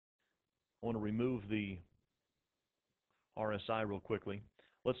I want to remove the RSI real quickly.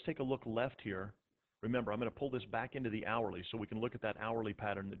 Let's take a look left here. Remember, I'm going to pull this back into the hourly so we can look at that hourly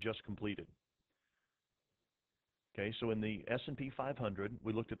pattern that just completed. Okay, so in the S&P 500,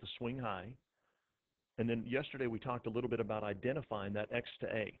 we looked at the swing high. And then yesterday we talked a little bit about identifying that X to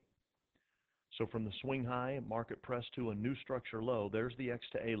A. So from the swing high, market pressed to a new structure low, there's the X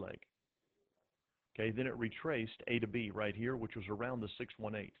to A leg. Okay, then it retraced A to B right here, which was around the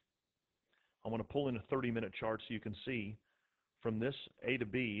 618. I want to pull in a 30-minute chart so you can see from this A to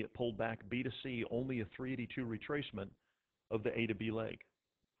B, it pulled back B to C, only a 382 retracement of the A to B leg.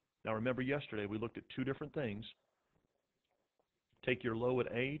 Now remember yesterday we looked at two different things. Take your low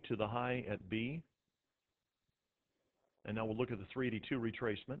at A to the high at B. And now we'll look at the 382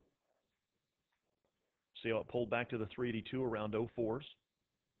 retracement. See how it pulled back to the 382 around 04s.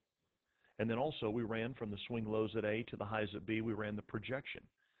 And then also we ran from the swing lows at A to the highs at B, we ran the projection.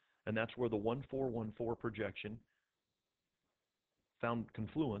 And that's where the 1414 projection found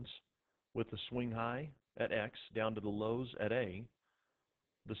confluence with the swing high at X down to the lows at A,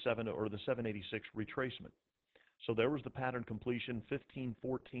 the 786 retracement. So there was the pattern completion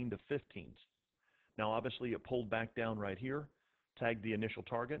 1514 to 15s. Now obviously it pulled back down right here, tagged the initial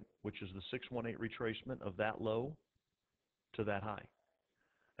target, which is the 618 retracement of that low to that high.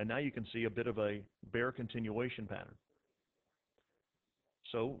 And now you can see a bit of a bear continuation pattern.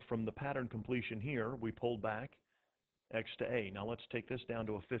 So from the pattern completion here, we pulled back X to A. Now let's take this down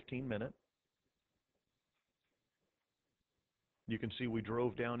to a 15-minute. You can see we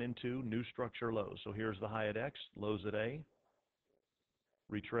drove down into new structure lows. So here's the high at X, lows at A,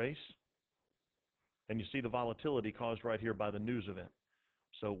 retrace. And you see the volatility caused right here by the news event.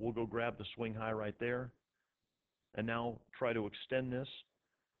 So we'll go grab the swing high right there. And now try to extend this.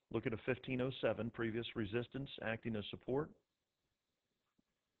 Look at a 1507, previous resistance acting as support.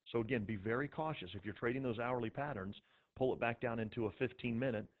 So again, be very cautious. If you're trading those hourly patterns, pull it back down into a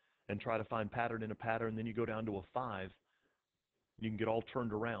 15-minute and try to find pattern in a pattern. Then you go down to a 5. You can get all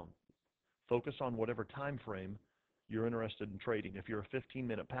turned around. Focus on whatever time frame you're interested in trading. If you're a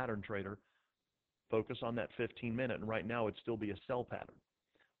 15-minute pattern trader, focus on that 15-minute. And right now, it'd still be a sell pattern.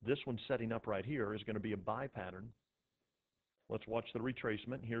 This one setting up right here is going to be a buy pattern. Let's watch the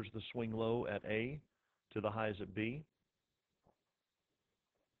retracement. Here's the swing low at A to the highs at B.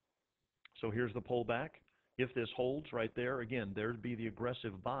 So here's the pullback. If this holds right there, again, there'd be the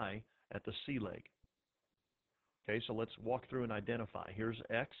aggressive buy at the C leg. Okay, so let's walk through and identify. Here's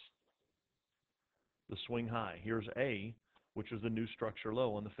X, the swing high. Here's A, which is the new structure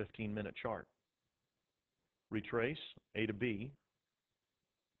low on the 15-minute chart. Retrace, A to B.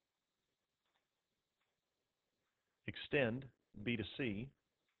 Extend, B to C.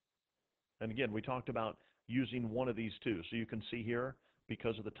 And again, we talked about using one of these two. So you can see here,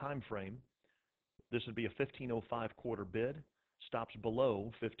 because of the time frame, this would be a 1505 quarter bid. Stops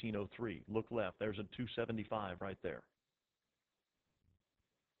below 1503. Look left. There's a 275 right there.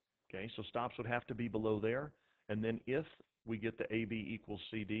 Okay, so stops would have to be below there. And then if we get the AB equals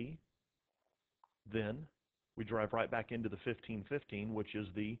CD, then we drive right back into the 1515, which is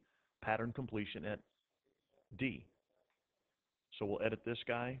the pattern completion at D. So we'll edit this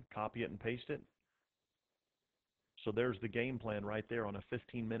guy, copy it, and paste it. So there's the game plan right there on a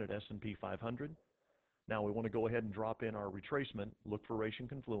 15-minute S&P 500. Now we want to go ahead and drop in our retracement, look for Ratian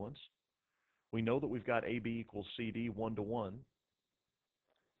confluence. We know that we've got AB equals CD 1 to 1.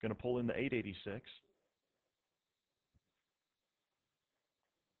 Going to pull in the 886.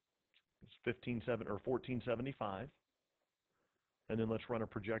 It's 1475. And then let's run a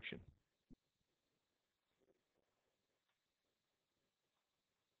projection.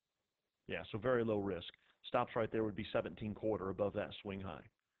 Yeah, so very low risk. Stops right there would be 17 quarter above that swing high.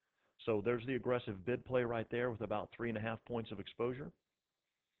 So there's the aggressive bid play right there with about 3.5 points of exposure.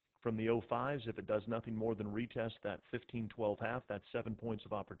 From the 05s, if it does nothing more than retest that 15-12 half, that's 7 points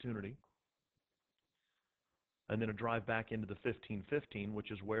of opportunity. And then a drive back into the 15-15,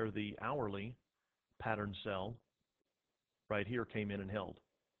 which is where the hourly pattern sell right here came in and held.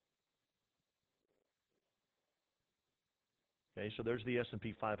 Okay, so there's the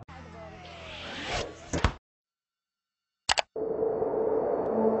S&P 500.